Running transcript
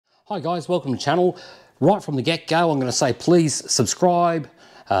Hi guys, welcome to the channel. Right from the get-go, I'm going to say please subscribe,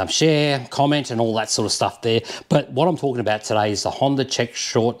 share, comment and all that sort of stuff there. But what I'm talking about today is the Honda Check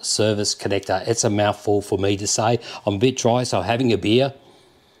Short Service Connector. It's a mouthful for me to say. I'm a bit dry, so I'm having a beer.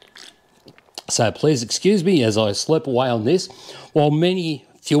 So please excuse me as I slurp away on this. While many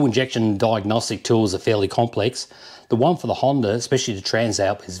fuel injection diagnostic tools are fairly complex, the one for the Honda, especially the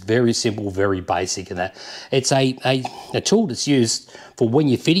Transalp, is very simple, very basic in that. It's a tool that's used for when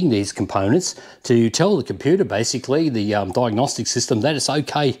you're fitting these components to tell the computer, basically, the diagnostic system, that it's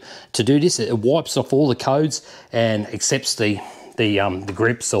okay to do this. It wipes off all the codes and accepts the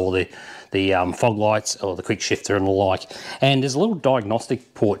grips or the fog lights or the quick shifter and the like. And there's a little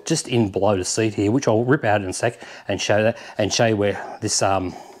diagnostic port just in below the seat here, which I'll rip out in a sec and show that, and show you where this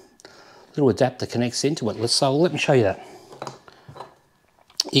little adapter connects into it. So let me show you that.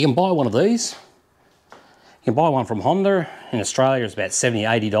 You can buy one of these. You can buy one from Honda. In Australia, it's about $70,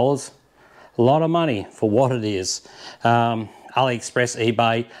 $80. A lot of money for what it is. AliExpress,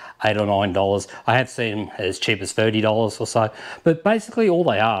 eBay, $8 or $9. I have seen them as cheap as $30 or so. But basically all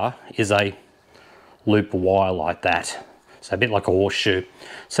they are is a loop of wire like that. So a bit like a horseshoe.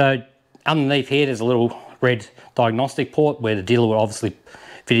 So underneath here, there's a little red diagnostic port where the dealer would obviously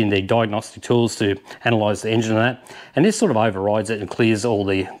fit in the diagnostic tools to analyze the engine and that. And this sort of overrides it and clears all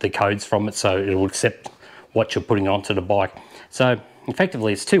the codes from it, so it will accept what you're putting onto the bike. So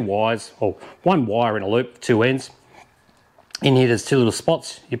effectively it's two wires, or one wire in a loop, two ends. In here there's two little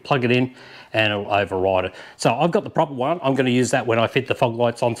spots, you plug it in and it'll override it. So I've got the proper one. I'm going to use that when I fit the fog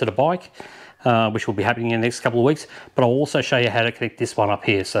lights onto the bike, which will be happening in the next couple of weeks. But I'll also show you how to connect this one up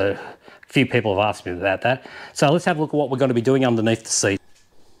here. So a few people have asked me about that. So let's have a look at what we're going to be doing underneath the seat.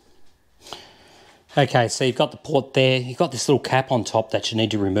 Okay, so you've got the port there, you've got this little cap on top that you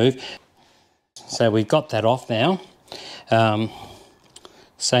need to remove. So we've got that off now.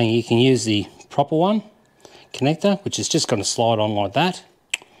 Saying you can use the proper one, connector, which is just going to slide on like that.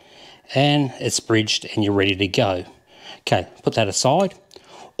 And it's bridged and you're ready to go. Okay, put that aside.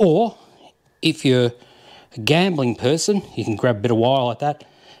 Or, if you're a gambling person, you can grab a bit of wire like that,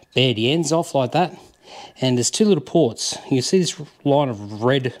 bare the ends off like that. And there's two little ports. You can see this line of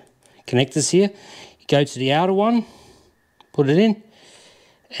red connectors here. You go to the outer one, put it in,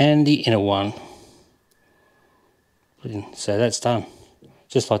 and the inner one. Put it in. So that's done.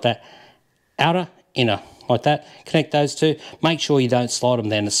 Just like that. Outer, inner, like that. Connect those two. Make sure you don't slide them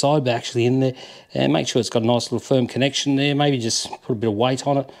down the side, but actually in there. And make sure it's got a nice little firm connection there. Maybe just put a bit of weight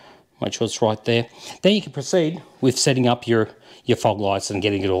on it. Make sure it's right there. Then you can proceed with setting up your fog lights and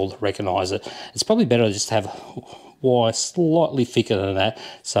getting it all to recognise it. It's probably better just to have wire slightly thicker than that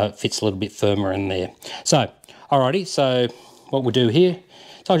so it fits a little bit firmer in there. So alrighty, so what we'll do here,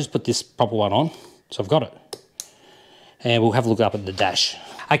 so I'll just put this proper one on. So I've got it. And we'll have a look up at the dash.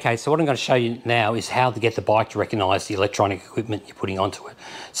 Okay, so what I'm going to show you now is how to get the bike to recognise the electronic equipment you're putting onto it.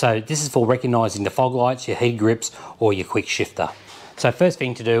 So this is for recognising the fog lights, your head grips or your quick shifter. So first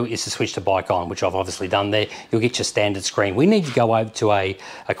thing to do is to switch the bike on, which I've obviously done there. You'll get your standard screen. We need to go over to a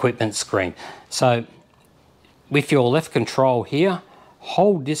equipment screen. So with your left control here,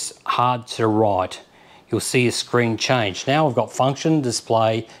 hold this hard to the right. You'll see a screen change. Now I've got function,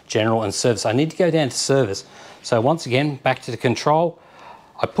 display, general and service. I need to go down to service. So once again, back to the control.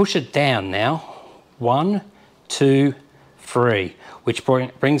 I push it down now. 1, 2, 3, which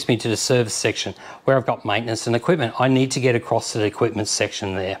brings me to the service section where I've got maintenance and equipment. I need to get across to the equipment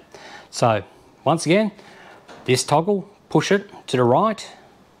section there. So once again, this toggle, push it to the right,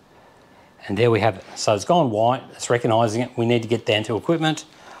 and there we have it. So it's gone white, it's recognising it. We need to get down to equipment.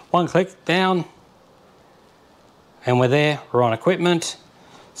 One click down, and we're there, we're on equipment.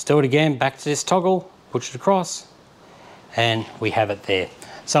 Let's do it again, back to this toggle, push it across, and we have it there.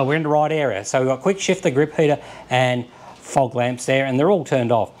 So we're in the right area. So we've got quick shifter, grip heater, and fog lamps there, and they're all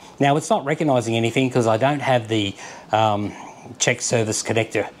turned off. Now it's not recognising anything because I don't have the check service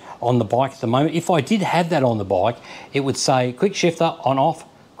connector on the bike at the moment. If I did have that on the bike, it would say quick shifter on off,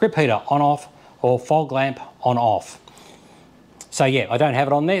 grip heater on off, or fog lamp on off. So yeah, I don't have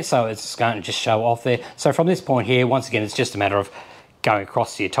it on there, so it's going to just show off there. So from this point here, once again, it's just a matter of going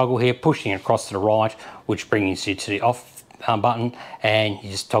across to your toggle here, pushing it across to the right, which brings you to the off button, and you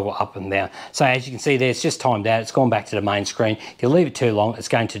just toggle up and down. So as you can see there, it's just timed out. It's gone back to the main screen. If you leave it too long, it's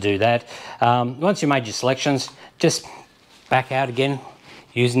going to do that. Once you've made your selections, just back out again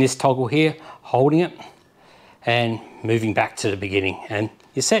using this toggle here, holding it, and moving back to the beginning, and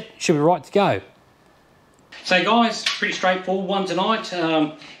you're set. Should be right to go. So guys, pretty straightforward one tonight.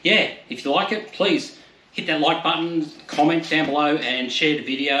 Yeah, if you like it, please hit that like button, comment down below and share the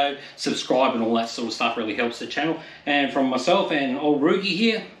video, subscribe and all that sort of stuff really helps the channel. And from myself and old Rugi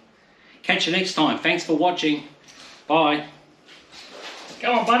here, Catch you next time. Thanks for watching. Bye.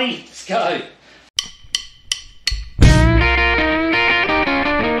 Come on, buddy. Let's go.